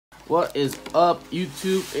What is up,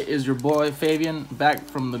 YouTube? It is your boy Fabian back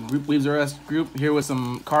from the group Weebs R Us group here with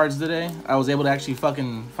some cards today. I was able to actually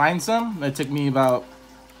fucking find some. It took me about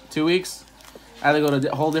 2 weeks. I had to go to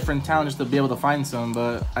a whole different town just to be able to find some,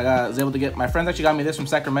 but I was able to get, my friends actually got me this from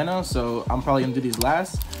Sacramento, so I'm probably gonna do these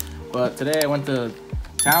last. But today I went to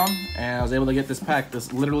town and I was able to get this pack. This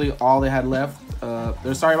is literally all they had left.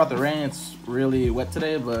 They're sorry about the rain, it's really wet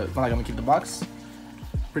today, but it's not like I'm gonna keep the box.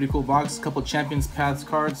 Pretty cool box, a couple Champions Paths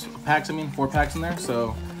cards, packs, 4 packs in there,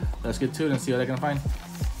 so let's get to it and see what I can find.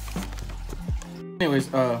 Anyways,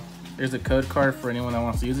 here's a code card for anyone that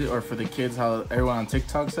wants to use it, or for the kids, how everyone on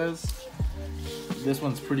TikTok says. This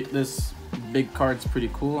big card's pretty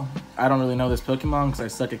cool. I don't really know this Pokemon because I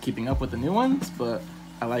suck at keeping up with the new ones, but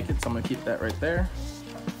I like it, so I'm gonna keep that right there.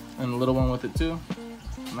 And a little one with it too.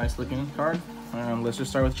 Nice looking card. Let's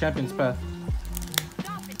just start with Champions Path.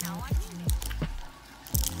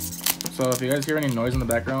 So if you guys hear any noise in the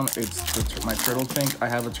background, it's my turtle tank. I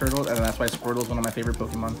have a turtle, and that's why Squirtle is one of my favorite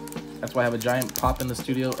Pokemon. That's why I have a giant pop in the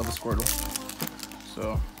studio of a Squirtle.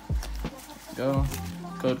 So, go.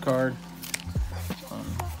 Code card. 1,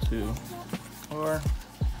 2, 4.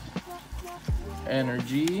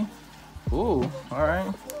 Energy. Ooh,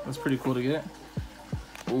 alright. That's pretty cool to get.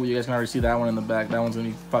 Ooh, you guys can already see that one in the back. That one's gonna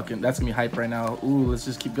be that's gonna be hype right now. Ooh, let's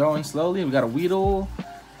just keep going slowly. We got a Weedle,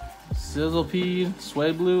 Sizzlepede,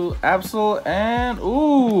 Swablu, Absol, and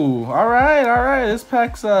ooh, all right. This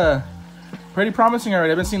pack's pretty promising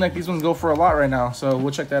already. I've been seeing like these ones go for a lot right now, so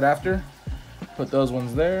we'll check that after. Put those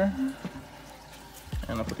ones there,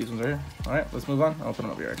 and I'll put these ones right here. All right, let's move on. I'll put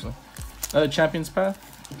them over here actually. Another Champions Path.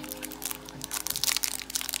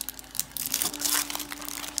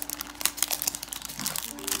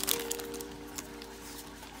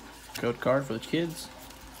 Code card for the kids.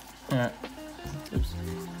 All right. Oops.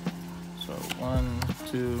 So 1,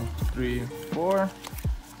 2, 3, 4.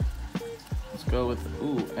 Let's go with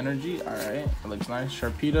ooh, energy. All right, that looks nice.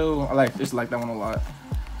 Sharpedo. I like that one a lot.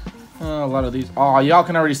 A lot of these. Oh, y'all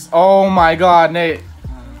can already. Oh my God, Nate.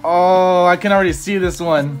 Oh, I can already see this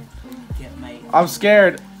one. I'm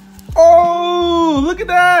scared. Oh, look at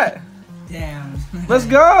that. Damn. Let's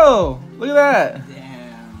go. Look at that.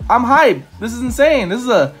 Damn. I'm hyped. This is insane. This is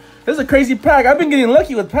a crazy pack. I've been getting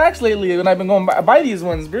lucky with packs lately when I've been going buy these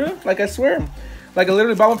ones, bro. Like, I swear. Like, I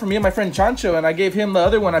literally bought one for me and my friend Chancho, and I gave him the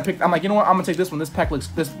other one. I'm like, you know what? I'm gonna take this one. This pack looks,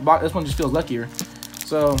 this one just feels luckier.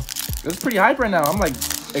 So, it's pretty hype right now. I'm like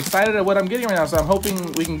excited at what I'm getting right now. So I'm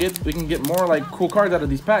hoping we can get more like cool cards out of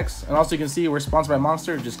these packs. And also, you can see we're sponsored by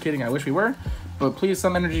Monster. Just kidding. I wish we were. But please,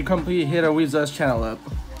 some energy company, hit our Weebs Us channel up.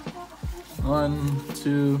 1,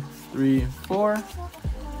 2, 3, 4.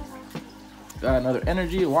 Got another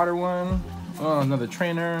energy, water one. Oh, another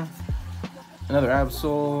trainer. Another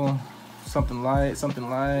Absol. Something light.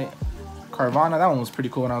 Carvana, that one was pretty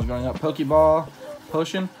cool when I was growing up. Pokeball,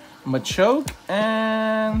 Potion, Machoke,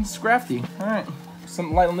 and Scrafty. Alright,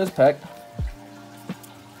 something light on this pack.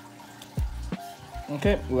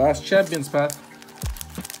 Okay, last Champions Path.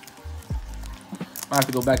 I have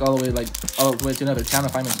to go back all the way to another town to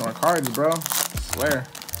find some more cards, bro. I swear.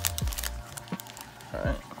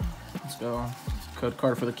 Alright. Let's go. Code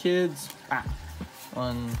card for the kids.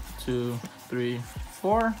 1, 2, 3,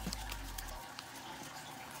 4.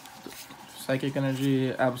 Psychic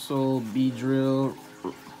Energy, Absol, Beedrill,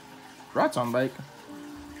 Rotom Bike,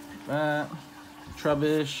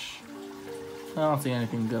 Trubbish. I don't see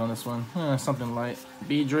anything good on this one. Something light.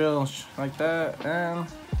 Beedrill, like that, and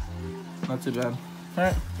not too bad.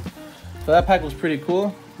 Alright. So that pack was pretty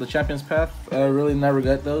cool. The Champions Path, I really never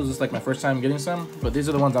got those. It's like my first time getting some, but these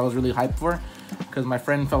are the ones I was really hyped for because my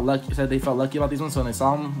friend said they felt lucky about these ones, so when they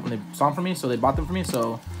saw them for me, so they bought them for me.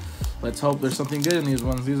 So let's hope there's something good in these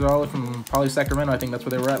ones. These are all from probably Sacramento. I think that's where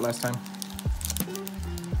they were at last time.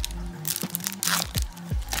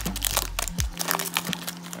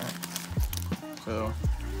 Alright. So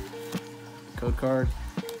code card.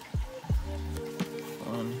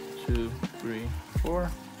 1, 2, 3, 4.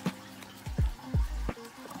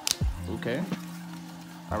 Okay.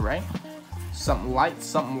 All right. Something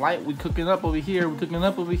light. We cooking up over here.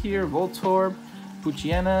 Voltorb,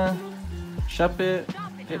 Puchiana, Shuppet,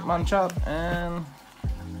 Hitmonchan, and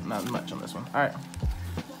not much on this one. All right.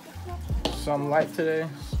 Something light today.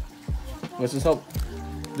 Let's just hope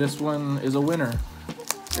this one is a winner.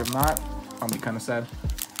 If not, I'll be kind of sad.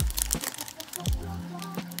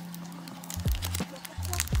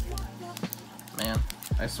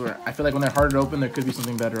 I swear, I feel like when they're harder to open, there could be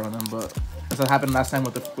something better on them, but that's what happened last time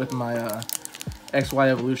with my XY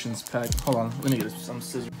Evolutions pack. Hold on, let me get some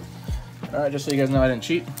scissors. All right, just so you guys know I didn't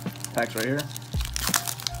cheat. Pack's right here.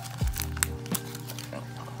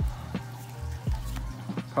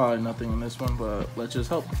 Probably nothing in this one, but let's just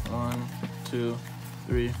hope. 1, 2,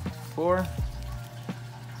 3, 4.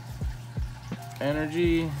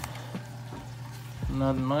 Energy.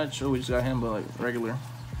 Nothing much. Oh, we just got him, but like regular.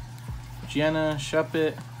 Gianna,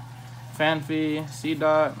 Shuppet, Fanfi,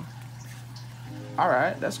 C-Dot.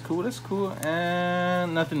 Alright, that's cool, that's cool.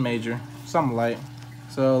 And nothing major. Something light.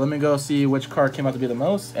 So let me go see which card came out to be the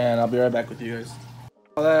most, and I'll be right back with you guys.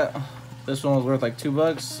 All that. This one was worth like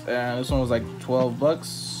 $2, and this one was like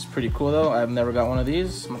 $12. Pretty cool though. I've never got one of these.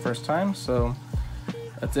 It's my first time, so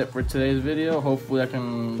that's it for today's video. Hopefully I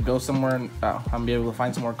can go somewhere and I'll be able to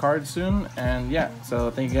find some more cards soon. And yeah,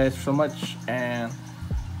 so thank you guys so much, and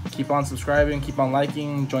keep on subscribing, keep on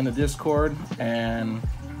liking, join the Discord, and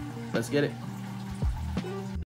let's get it.